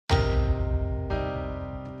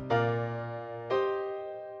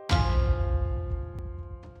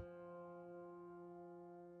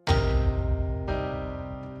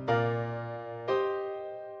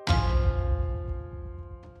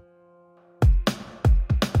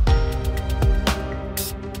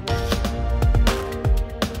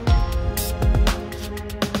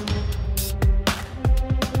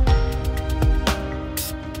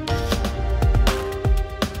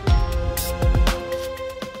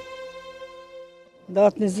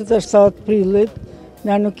Datë 27 prillit,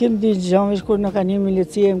 na nuk kem di gjëmish kur në ka një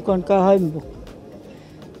milicie më konë ka hajmbu.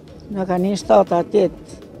 Në ka një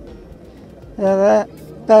 7-8. Edhe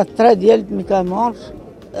ta 3 djelët mi ka marrë,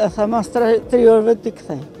 e tha mas 3 orëve t'i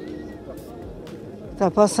kthej. Ta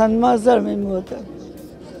pasan ma zërë me mëtë.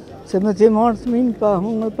 Se më t'i marrë të minë pa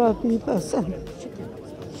hunë, pa pi, pa sanë.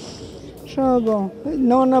 Shabo,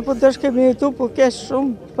 nona po të shkemi jetu, po kesh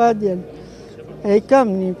shumë pa djelë. E i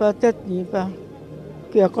kam një, pa 8 një, pa.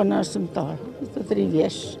 Kjo kona shëmtarë, të 3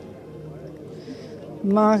 vjesh.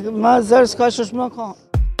 Ma zërë s'ka që shma ka.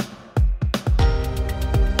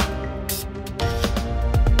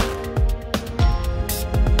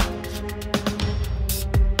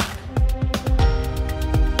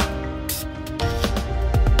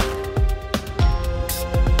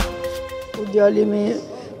 Djali mi,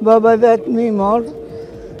 baba vetë mi marrë,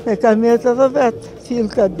 e ka mjetë edhe vetë,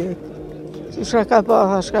 fillë ka dekë. Që shka ka pa,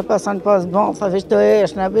 shka pasan pas banë, tha veç të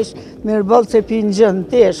esh, në veç mirë balë se pinë gjënë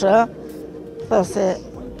tesh, tha se,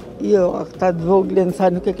 jo, këta të voglin,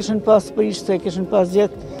 tha nuk e kishën pas prishtë, e kishën pas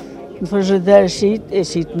gjithë në fërshëder shqit, e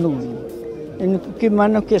shqit nullë. E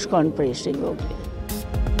nuk e shka në prishtë i voglin.